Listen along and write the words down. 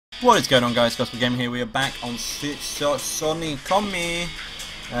What is going on, guys? Gospel Game here. We are back on Sonicomi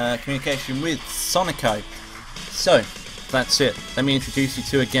communication with Sonico. So, that's it. Let me introduce you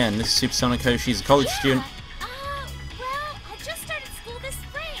to again. This is Super Sonico. She's a college student. Well, I just started school this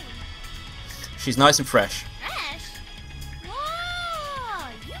spring. She's nice and fresh. Fresh? Whoa!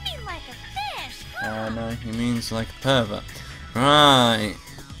 You mean like a fish, huh? No, he means like a pervert. Right.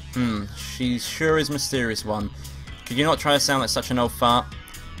 She sure is a mysterious one. Could you not try to sound like such an old fart?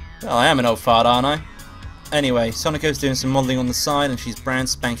 Well, I am an old fart, aren't I? Anyway, Sonico's doing some modelling on the side and she's brand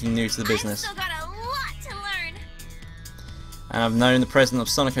spanking new to the business. I've still got a lot to learn. And I've known the president of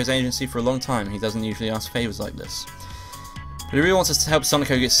Sonico's agency for a long time. He doesn't usually ask favours like this. But he really wants us to help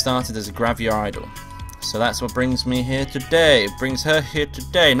Sonico get started as a grab your idol. So that's what brings me here today. It brings her here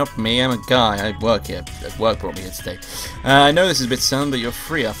today, not me. I'm a guy. I work here. Work brought me here today. I know this is a bit sudden, but you're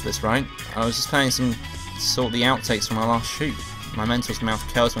free after this, right? I was just planning to sort the outtakes from our last shoot. My mentor's mouth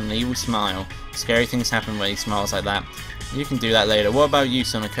curls with an evil smile. Scary things happen when he smiles like that. You can do that later. What about you,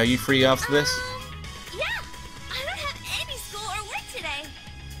 Sonico? You free after this? Yeah. I don't have any school or work today.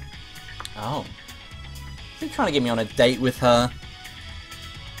 Oh. Are you trying to get me on a date with her?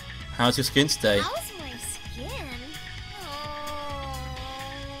 How's your skin today? How's my skin? Oh.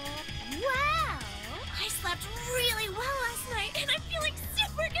 Wow. I slept really well last night and I'm feeling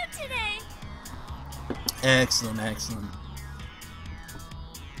super good today. Excellent, excellent.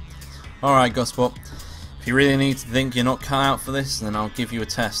 Alright, Gospel. If you really need to think you're not cut out for this, then I'll give you a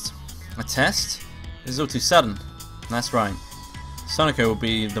test. A test? This is all too sudden. That's right. Sonico will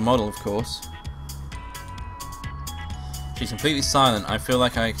be the model, of course. She's completely silent. I feel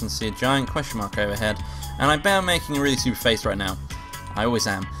like I can see a giant question mark overhead, and I bet I'm making a really super face right now. I always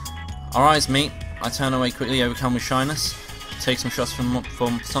am. Our eyes meet. I turn away quickly, overcome with shyness. Take some shots from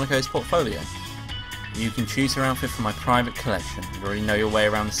Sonico's portfolio. You can choose your outfit from my private collection. You already know your way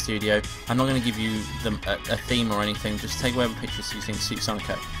around the studio. I'm not going to give you a theme or anything. Just take whatever pictures you think suit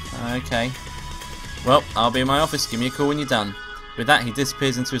Sonico. Okay. Well, I'll be in my office. Give me a call when you're done. With that, he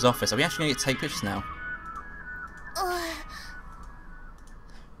disappears into his office. Are we actually going to take pictures now?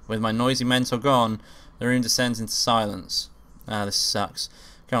 With my noisy mentor gone, the room descends into silence. This sucks.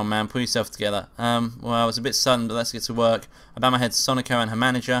 Come on, man, pull yourself together. Well, it's a bit sudden, but let's get to work. I bow my head to Sonico and her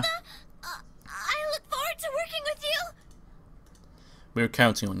manager. I look forward to working with you. We're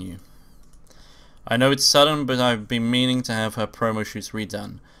counting on you. I know it's sudden, but I've been meaning to have her promo shoots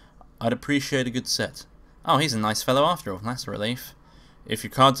redone. I'd appreciate a good set. Oh, he's a nice fellow after all. That's a relief. If you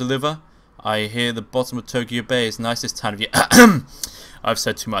can't deliver, I hear the bottom of Tokyo Bay is nicest time of year. I've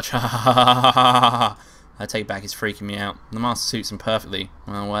said too much. I take back, it's freaking me out. The master suits him perfectly.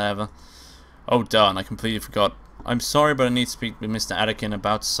 Well, whatever. Oh darn, I completely forgot. I'm sorry, but I need to speak with Mr. Anakin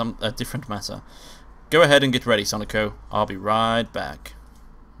about a different matter. Go ahead and get ready, Sonico. I'll be right back.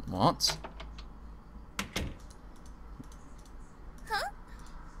 What? Huh?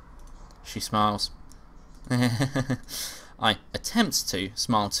 She smiles. I attempt to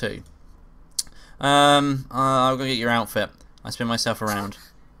smile too. I'll go get your outfit. I spin myself around.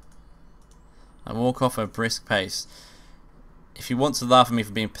 I walk off at a brisk pace. If you want to laugh at me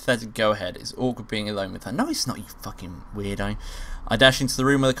for being pathetic, go ahead. It's awkward being alone with her. No, it's not, you fucking weirdo. I dash into the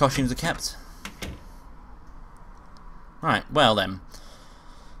room where the costumes are kept. Right, well then.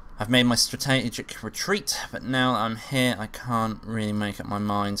 I've made my strategic retreat, but now that I'm here, I can't really make up my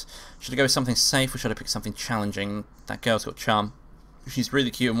mind. Should I go with something safe, or should I pick something challenging? That girl's got charm. She's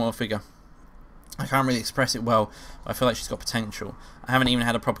really cute and well figure. I can't really express it well, but I feel like she's got potential. I haven't even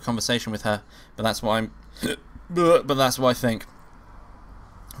had a proper conversation with her, but that's what that's what I think.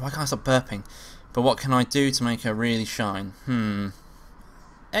 Why can't I stop burping? But what can I do to make her really shine?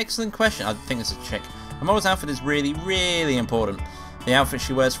 Excellent question. I think it's a chick. A model's outfit is really, really important. The outfit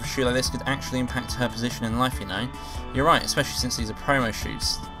she wears for a shoot like this could actually impact her position in life, you know. You're right, especially since these are promo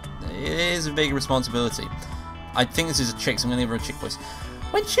shoots. It is a big responsibility. I think this is a chick, so I'm going to give her a chick voice.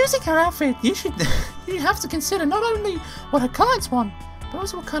 When choosing her outfit, you have to consider not only what her clients want, but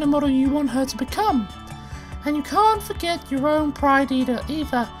also what kind of model you want her to become. And you can't forget your own pride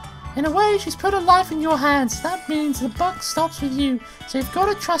either. In a way, she's put her life in your hands. That means the buck stops with you. So you've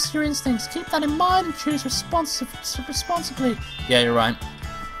got to trust your instincts. Keep that in mind and choose responsibly. Yeah, you're right.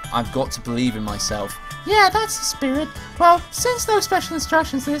 I've got to believe in myself. Yeah, that's the spirit. Well, since no special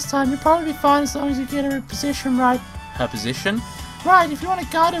instructions this time, you'll probably be fine as long as you get her position right. Her position? Right, if you want to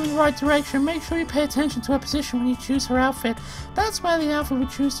guide her in the right direction, make sure you pay attention to her position when you choose her outfit. That's where the outfit we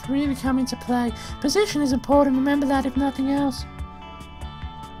choose to really come into play. Position is important, remember that if nothing else.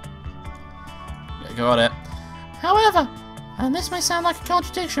 Yeah, got it. However, and this may sound like a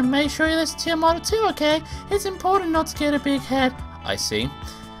contradiction, make sure you listen to your model too, okay? It's important not to get a big head. I see.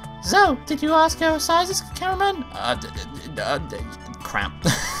 So, did you ask her sizes, cameraman? Crap.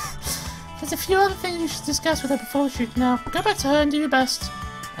 There's a few other things you should discuss with her before the shoot. Now, go back to her and do your best.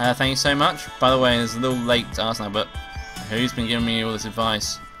 Thank you so much. By the way, it's a little late to ask now, but who's been giving me all this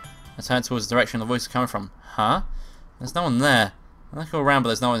advice? I turned towards the direction the voice is coming from. Huh? There's no one there. I look all around, but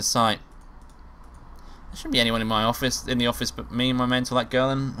there's no one in sight. There shouldn't be anyone in the office but me, my mentor, that girl,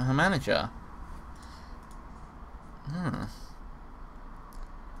 and her manager.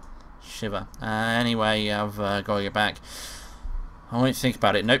 Shiver. Anyway, I've got to get back. I won't think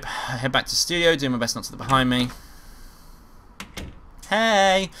about it. Nope. I head back to the studio, doing my best not to look behind me.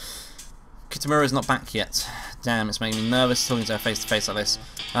 Hey! Kitamura's not back yet. Damn, it's making me nervous talking to her face to face like this.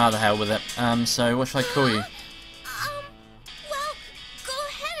 Ah, the hell with it. So what should I call you? Well, go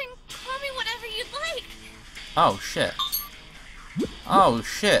ahead and call me whatever you'd like. Oh, shit. Oh,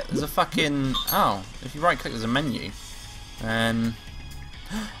 shit. There's a fucking... Oh, if you right click, there's a menu. Oh,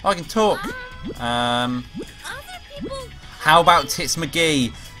 I can talk. Other people... How about Tits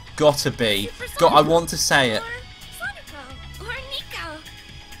McGee? Gotta be. I want to say it. Or Sonico, or Nico,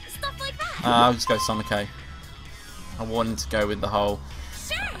 stuff like that. I'll just go Sonico. I wanted to go with the whole...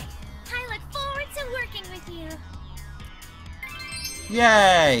 Sure. I look forward to working with you.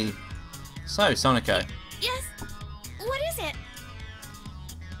 Yay! So, Sonico. Yes? What is it?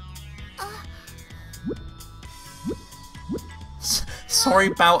 Sorry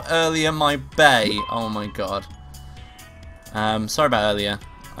about earlier, my bae. Oh my god. Sorry about earlier.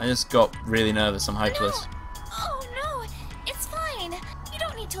 I just got really nervous. I'm hopeless. No. Oh no, it's fine. You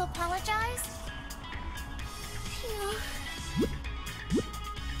don't need to apologize. Phew.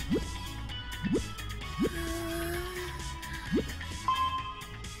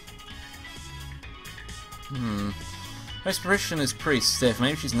 Her expression is pretty stiff.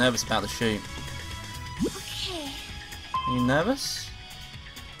 Maybe she's nervous about the shoot. Okay. Are you nervous?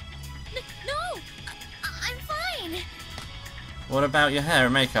 No, I'm fine. What about your hair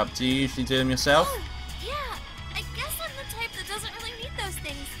and makeup? Do you usually do them yourself? Oh, yeah. I guess I'm the type that doesn't really need those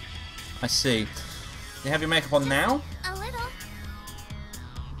things. I see. Do you have your makeup on now? A little.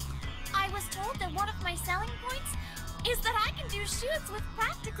 I was told that one of my selling points is that I can do shoots with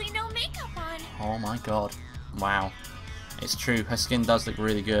practically no makeup on. Oh my god. Wow. It's true. Her skin does look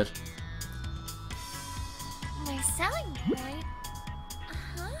really good. My selling point?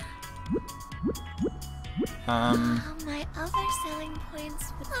 My other selling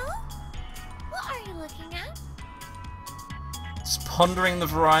points would... Huh? What are you looking at? Just pondering the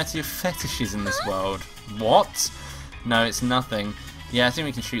variety of fetishes in this world. What? No, it's nothing. Yeah, I think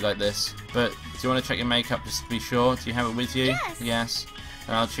we can shoot like this. But do you want to check your makeup just to be sure? Do you have it with you? Yes. Yes.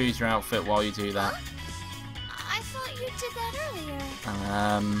 Then I'll choose your outfit while you do that. I thought you did that earlier.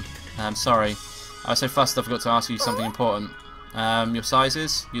 I'm sorry. I was so fussed I forgot to ask you something important. Your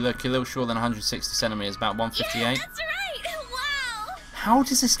sizes? You look a little shorter than 160 centimeters, about 158. Yeah, that's right! Wow! How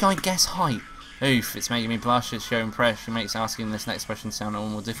does this guy guess height? Oof, it's making me blush. It's showing pressure. It makes asking this next question sound all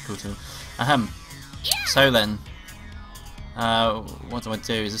more difficult. Yeah. So then, what do I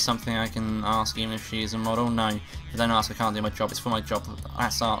do? Is this something I can ask even if she is a model? No. If I don't ask, I can't do my job. It's for my job.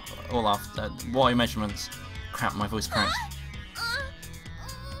 That's all after. What are your measurements? Crap, my voice cracked.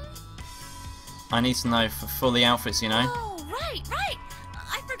 I need to know for the outfits, you know? Oh, right.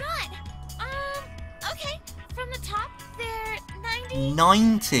 I forgot. Okay. From the top, they're 90.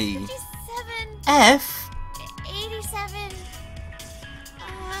 90? 57. F? 87.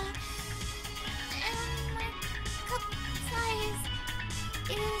 And my cup size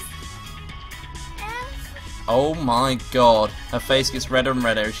is F. Oh my god. Her face gets redder and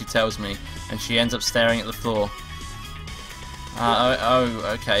redder as she tells me, and she ends up staring at the floor.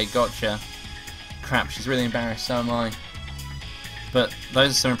 Okay, gotcha. Crap, she's really embarrassed, so am I. But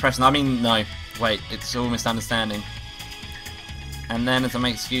those are some impressions. I mean, no, wait, it's all misunderstanding. And then, as I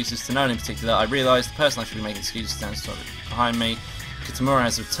make excuses to no one in particular, I realise the person I should be making excuses to is behind me. Kitamura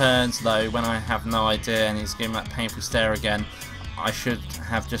has returned, though, when I have no idea, and he's giving that painful stare again. I should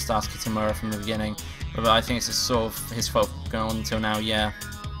have just asked Kitamura from the beginning, but I think it's just sort of his fault going on until now, yeah.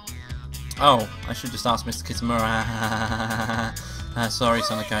 Oh, I should just ask Mr. Kitamura. Sorry,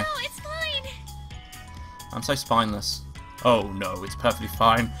 Sonico. No, it's fine. I'm so spineless. Oh no, it's perfectly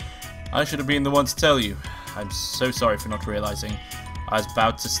fine. I should have been the one to tell you. I'm so sorry for not realizing. I was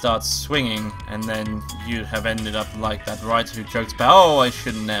about to start swinging, and then you have ended up like that writer who jokes about, oh, I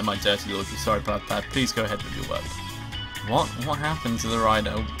shouldn't air my dirty laundry. Sorry about that. Please go ahead with your work. What happened to the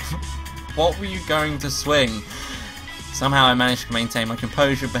rider? What were you going to swing? Somehow I managed to maintain my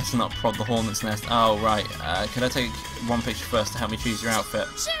composure. Better not prod the hornet's nest. Oh, right. Could I take one picture first to help me choose your outfit?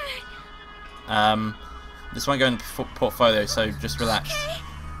 Sure. This won't go in the portfolio, so just relax. Okay.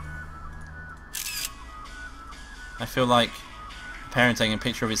 I feel like a parent taking a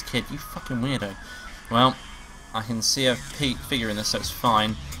picture of his kid. You fucking weirdo. Well, I can see a figure in this, so it's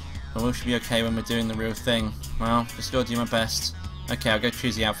fine. But we should be okay when we're doing the real thing. Well, just gotta do my best. Okay, I'll go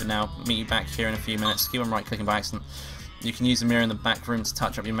choose the outfit now. Meet you back here in a few minutes. Keep on right-clicking by accident. You can use the mirror in the back room to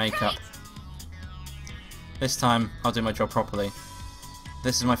touch up your makeup. This time, I'll do my job properly.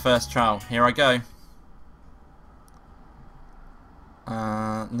 This is my first trial. Here I go.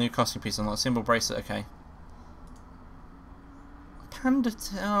 New costume piece unlocked. Symbol bracelet. Okay. Panda.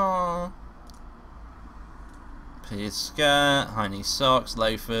 Oh. Pleated skirt, high knee socks,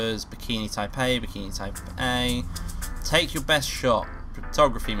 loafers, bikini type A, bikini type A. Take your best shot.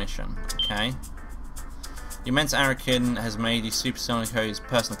 Photography mission. Okay. Your mentor Arakin has made you Super Sonico's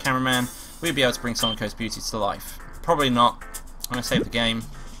personal cameraman. We'll be able to bring Sonico's beauty to life. Probably not. I'm gonna save the game.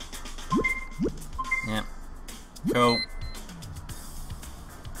 Yeah. Cool.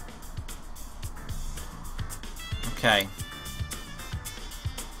 Okay.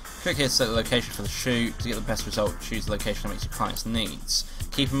 Click here to set the location for the shoot. To get the best result, choose the location that meets your client's needs.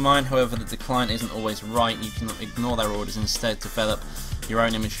 Keep in mind, however, that the client isn't always right. You can ignore their orders and instead develop your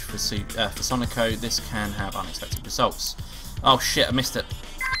own image for Sonico. This can have unexpected results. Oh shit, I missed it.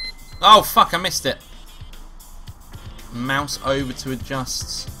 Oh fuck, I missed it. Mouse over to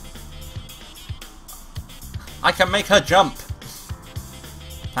adjust. I can make her jump.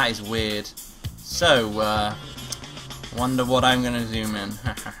 That is weird. So, wonder what I'm gonna zoom in.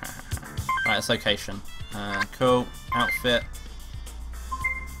 Right, it's location. Cool. Outfit.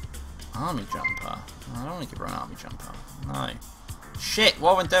 Army jumper. I don't want to give her an army jumper. No. Shit,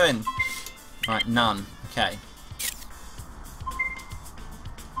 what am I doing? Right, none. Okay.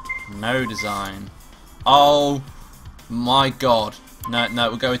 No design. Oh my god. No,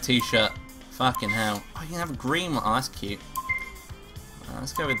 we'll go with t-shirt. Fucking hell. Oh, you can have a green one. Oh, that's cute.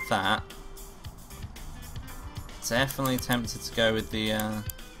 Let's go with that. Definitely tempted to go with the,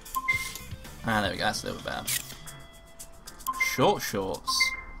 there we go, that's a little bit better. Short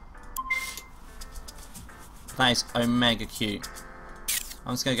shorts. That is omega cute.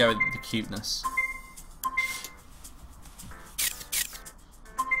 I'm just going to go with the cuteness.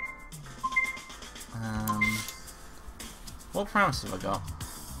 What parameters have I got?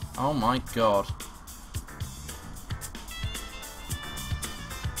 Oh my god.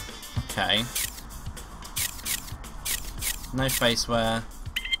 Okay. No face wear.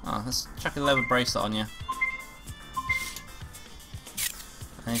 Oh, let's chuck a leather bracelet on you.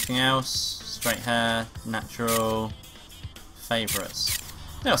 Anything else? Straight hair, natural, favourites.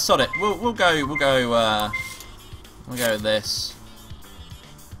 No, sod it. We'll go with this.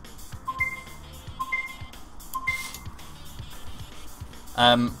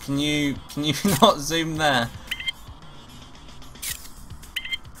 Can you not zoom there?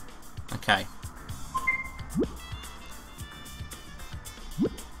 Okay.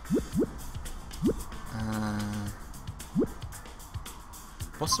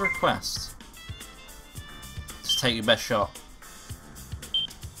 What's the request? Just take your best shot.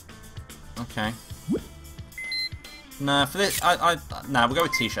 Okay. No, for this, nah, we'll go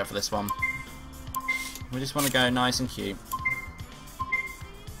with t-shirt for this one. We just want to go nice and cute.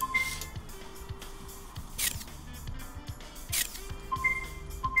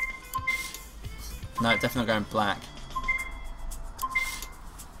 No, definitely not going black.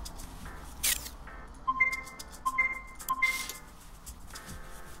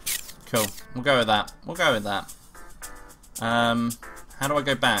 Cool. We'll go with that. We'll go with that. How do I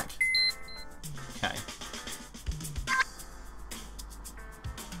go back? Okay.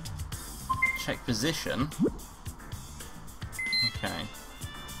 Check position. Okay.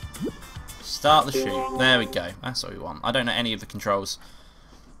 Start the shoot. There we go. That's what we want. I don't know any of the controls.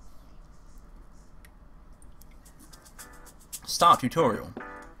 Start tutorial.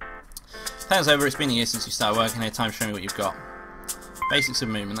 Thanks over, it's been a year since you started working here. Time to show me what you've got. Basics of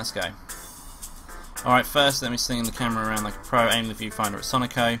movement, let's go. Alright, first let me swing the camera around like a pro, aim the viewfinder at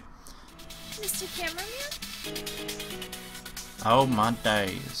Sonico. Mr. Cameraman? Oh my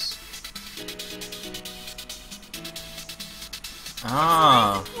days.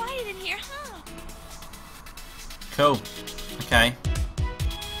 Ah. It's quiet in here, huh? Cool. Okay.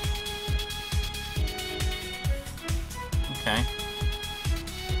 Okay.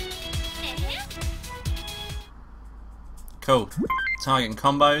 Cool. Target and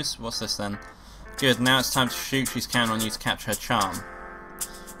combos. What's this then? Good, now it's time to shoot. She's counting on you to capture her charm.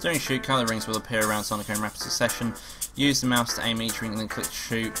 During shoot, colour rings will appear around Sonico in rapid succession. Use the mouse to aim each ring and then click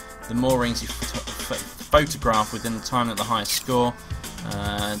shoot. The more rings you photograph within the time at the highest score.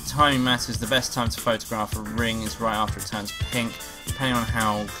 Timing matters. The best time to photograph a ring is right after it turns pink. Depending on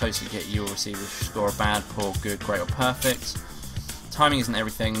how close you get, you'll receive a score of bad, poor, good, great or perfect. Timing isn't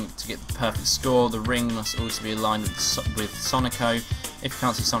everything. To get the perfect score, the ring must also be aligned with Sonico. If you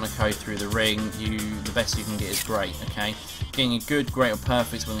can't see Sonico through the ring, the best you can get is great, okay? Getting a good, great or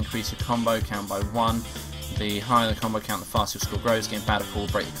perfect will increase your combo count by 1. The higher the combo count, the faster your score grows. Getting bad or poor will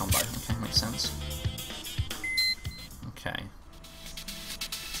break the combo. Okay, makes sense. Okay.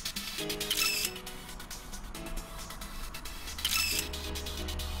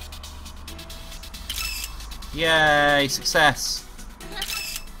 Yay, success!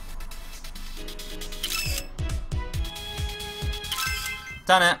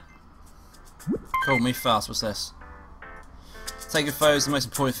 Done it! Cool, move fast, what's this? Take your foes, the most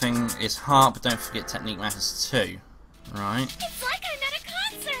important thing is heart, but don't forget technique matters too. Right. It's like I'm at a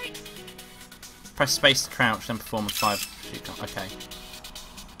concert! Press space to crouch, then perform a 5. Okay.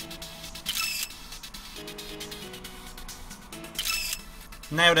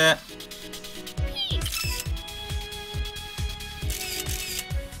 Nailed it! Peace!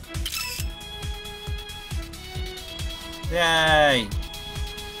 Yay!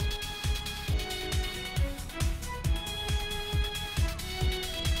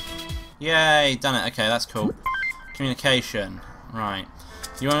 Yay, done it. Okay, that's cool. Communication. Right.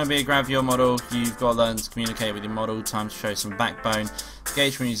 You want to be a gravure model, you've got to learn to communicate with your model. Time to show some backbone.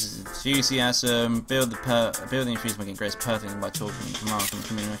 Engagement uses enthusiasm. Build the enthusiasm by getting greatest perfect by talking commands from the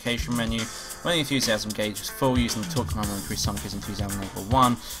communication menu. When the enthusiasm gauge is full, using the talk command will increase Sonico's enthusiasm level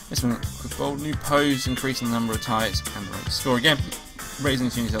 1. This will equal new pose, increasing the number of types and the rate of score again. Raising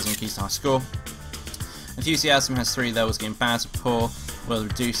enthusiasm keys to high score. Enthusiasm has 3 levels, getting bad to poor. Will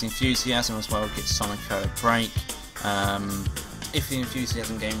reduce enthusiasm as well, get Sonico a break. If the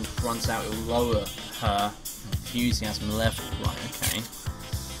enthusiasm game runs out, it will lower her enthusiasm level. Right, okay.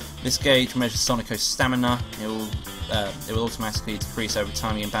 This gauge measures Sonico's stamina. It will automatically decrease over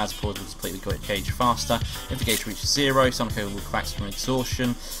time, and bad support will complete the gauge faster. If the gauge reaches 0, Sonico will collapse from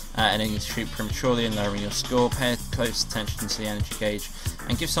exhaustion, and then you shoot prematurely and lowering your score. Pay close attention to the energy gauge,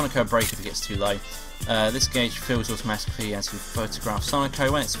 and give Sonico a break if it gets too low. This gauge fills automatically as you photograph Sonico.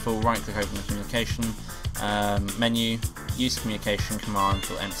 When it's full, right-click open the communication menu. Use the communication command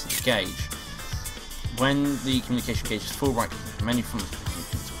to empty the gauge. When the communication gauge is full, right-click the menu from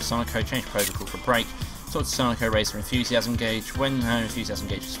Sonico, change protocol for break. Talk to Sonico, raise her enthusiasm gauge. When her enthusiasm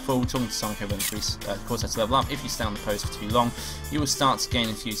gauge is full, talking to Sonico will increase cause her to level up. If you stay on the pose for too long, you will start to gain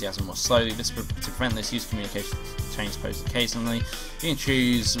enthusiasm more slowly. To prevent this, use communication to change poses occasionally. You can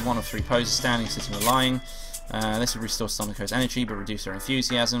choose 1 of 3 poses: standing, sitting, or lying. This will restore Sonico's energy but reduce her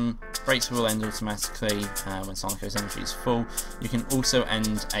enthusiasm. Breaks will end automatically when Sonico's energy is full. You can also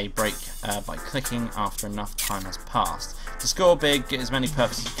end a break by clicking after enough time has passed. To score big, get as many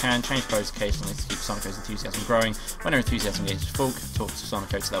perfects as you can. Change poses occasionally to keep Sonico's enthusiasm growing. When her enthusiasm gauge is full, talk to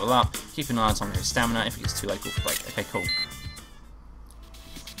Sonico to level up. Keep an eye on Sonico's stamina. If it gets too late, go for break. Okay, cool.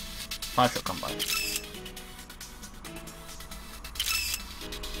 5-shot combo.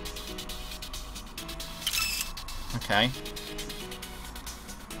 Okay.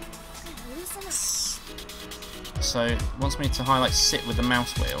 So, it wants me to highlight sit with the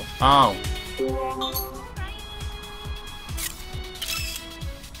mouse wheel. Oh.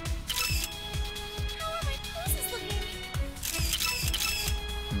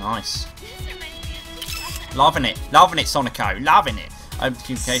 Nice. Loving it, Sonico, loving it. Open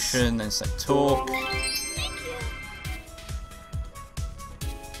communication, then set talk.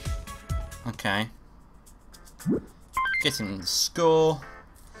 Okay. Getting the score.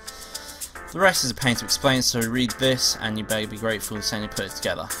 The rest is a pain to explain, so read this and you better be grateful to saying you put it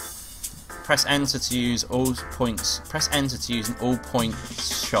together. Press enter to use all points. Press enter to use an all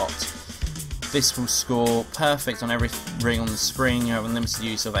points shot. This will score perfect on every ring on the screen. You have unlimited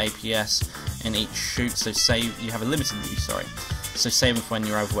use of APS in each shoot, so save. You have a limited use, sorry. So save them for when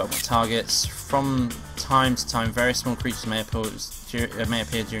you're overwhelmed with targets. From time to time, very small creatures may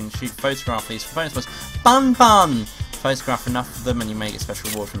appear during the shoot. Photograph these for bonus points. Bun! Photograph enough of them and you may get a special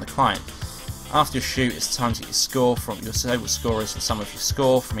reward from the client. After your shoot, it's time to get your score from your total score is the sum of your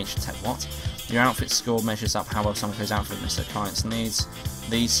score from each attack. What? Your outfit score measures up how well someone goes outfit meets their client's needs.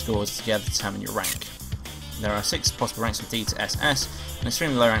 These scores together determine your rank. There are 6 possible ranks from D to SS. An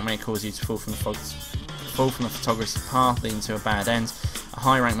extremely low rank may cause you to fall from the photographer's path, leading to a bad end. A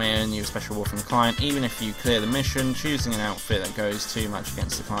high rank may earn you a special reward from the client. Even if you clear the mission, choosing an outfit that goes too much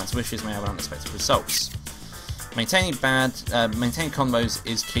against the client's wishes may have unexpected results. Maintaining combos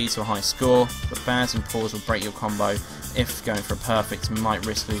is key to a high score, but bads and poors will break your combo. If going for a perfect, you might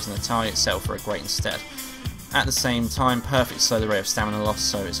risk losing the target, settle for a great instead. At the same time, perfect slow the rate of stamina loss,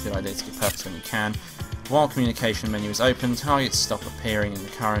 so it's a good idea to get perfect when you can. While communication menu is open, targets stop appearing in the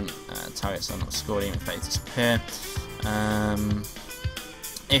current. Targets are not scored even if they disappear.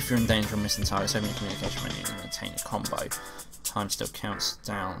 If you're in danger of missing targets, open your communication menu and maintain a combo. Time still counts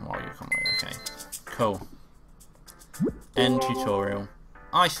down while you're combo. Okay, cool. End tutorial.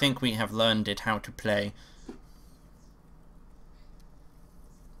 I think we have learned it how to play.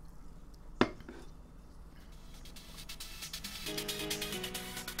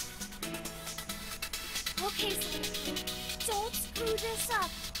 Okay, Sonic, don't screw this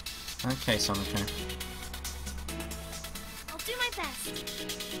up. Okay, Sonico. I'll do my best.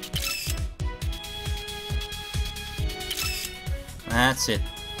 That's it.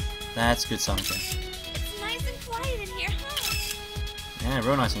 That's good, Sonico. It's nice and quiet in here, huh? Yeah,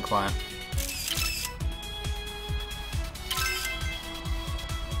 real nice and quiet.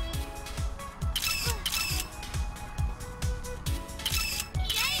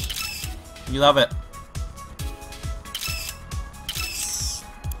 Yay! You love it.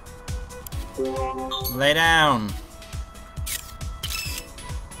 Lay down.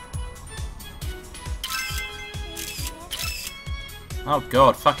 Oh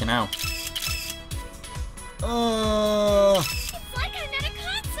god, fucking hell. It's like I'm at a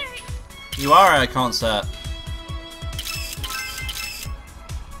concert. You are at a concert.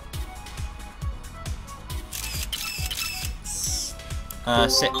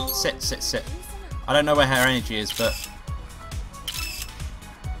 Sit. I don't know where her energy is, but...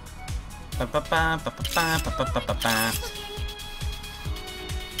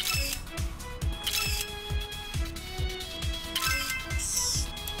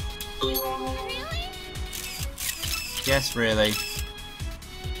 Really? Yes, really.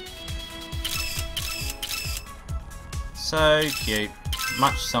 So cute.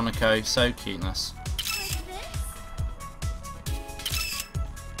 Much Sonico, so cuteness. Like this?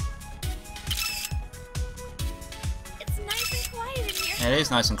 It's nice and quiet in here. It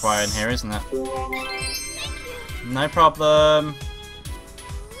is nice and quiet in here, isn't it? Thank you. No problem.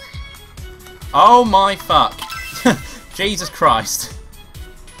 Oh my fuck. Jesus Christ.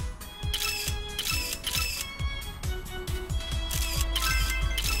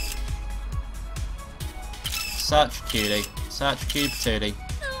 Such a cutie. Such a cute patootie.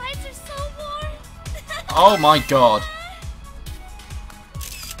 The lights are so warm. Oh my god.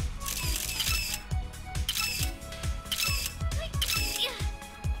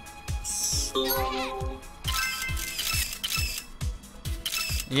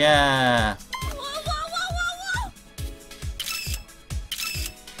 Yeah.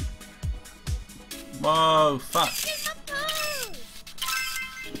 Whoa. Whoa, fuck. Here's the pose.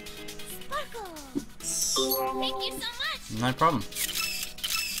 Sparkle. Thank you so much. No problem.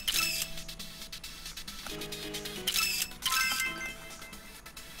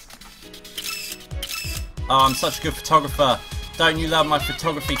 Oh, I'm such a good photographer. Don't you love my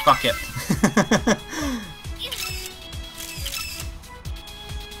photography? Fuck it.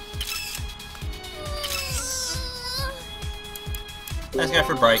 Let's go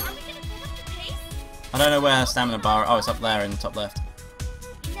for a break. Are we gonna pick up the pace? I don't know where her stamina bar. Oh, it's up there in the top left.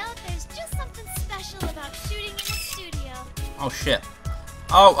 You know, there's just something special about shooting in a studio. Oh shit.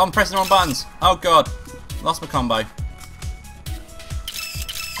 Oh, I'm pressing the wrong buttons. Oh god. Lost my combo.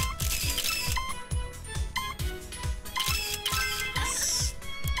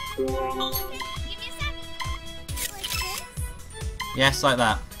 Give me a sec. Like this? Yes, like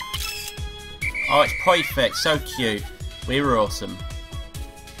that. Oh, it's perfect. So cute. We were awesome.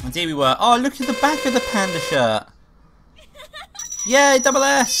 Indeed we were. Oh, look at the back of the panda shirt. Yay, double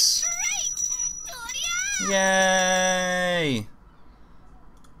S. Great! Yay.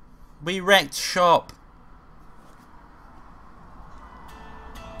 We wrecked shop.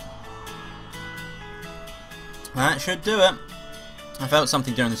 That should do it. I felt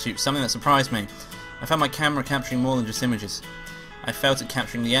something during the shoot, something that surprised me. I found my camera capturing more than just images. I felt it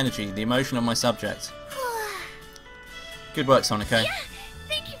capturing the energy, the emotion of my subject. Good work, Sonico. Yeah,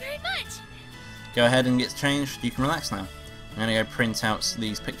 thank you very much. Go ahead and get changed. You can relax now. I'm going to go print out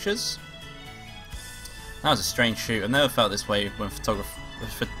these pictures. That was a strange shoot. I've never felt this way when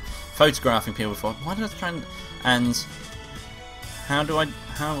photographing people before. Why did I try and how do I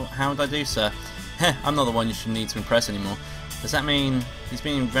how did I do, sir? Heh, I'm not the one you should need to impress anymore. Does that mean he's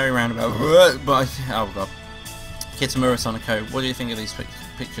being very roundabout? But oh god. Kitamura Sonico, what do you think of these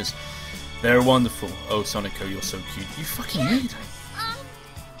pictures? They're wonderful. Oh Sonico, you're so cute. You fucking need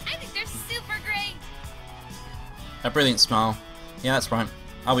I think they're super great. a brilliant smile. Yeah, that's right.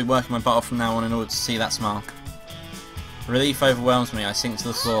 I'll be working my butt off from now on in order to see that smile. Relief overwhelms me. I sink to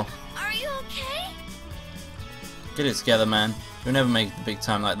the floor. Are you okay? Get it together, man. You'll never make it the big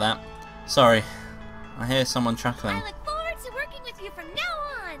time like that. Sorry. I hear someone chuckling. I look forward to working with you from now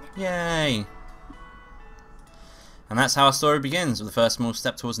on. Yay! And that's how our story begins, with the first small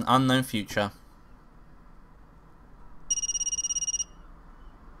step towards an unknown future.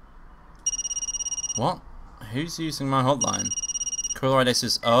 What? Who's using my hotline? Cruel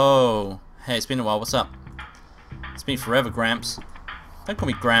says, oh, hey, it's been a while, what's up? It's been forever, Gramps. Don't call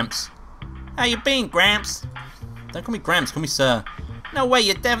me Gramps. How you been, Gramps? Don't call me Gramps, call me Sir. No way,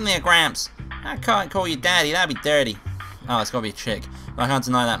 you're definitely a Gramps. I can't call you Daddy, that'd be dirty. Oh, it's gotta be a chick. But I can't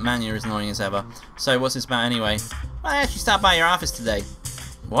deny that man, you're as annoying as ever. So, what's this about anyway? Well, I actually stopped by your office today.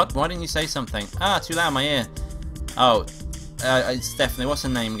 What? Why didn't you say something? Ah, too loud in my ear. Oh, it's definitely, what's her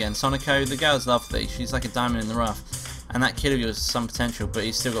name again? Sonico, the girl's lovely. She's like a diamond in the rough. And that kid of yours has some potential, but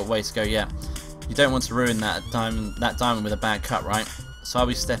he's still got way to go yet. You don't want to ruin that diamond with a bad cut, right? So I'll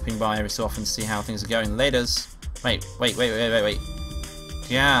be stepping by every so often to see how things are going. Laters. Wait.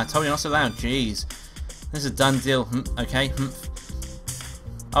 Yeah, I told you not so loud, jeez. This is a done deal, okay?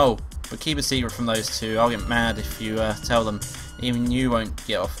 Oh, but keep a secret from those two. I'll get mad if you tell them. Even you won't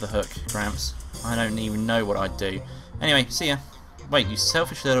get off the hook, Gramps. I don't even know what I'd do. Anyway, see ya. Wait, you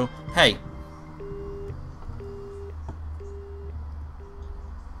selfish little... Hey!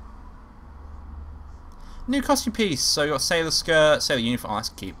 New costume piece. So you got sailor skirt, sailor uniform. Oh, that's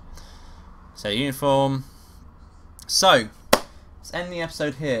cute. Sailor uniform. So, let's end the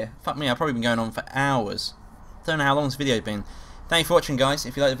episode here. Fuck me, I've probably been going on for hours. Don't know how long this video's been. Thank you for watching, guys.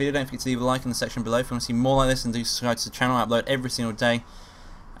 If you like the video, don't forget to leave a like in the section below. If you want to see more like this, and do subscribe to the channel. I upload every single day.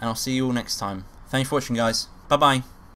 And I'll see you all next time. Thank you for watching, guys. Bye-bye.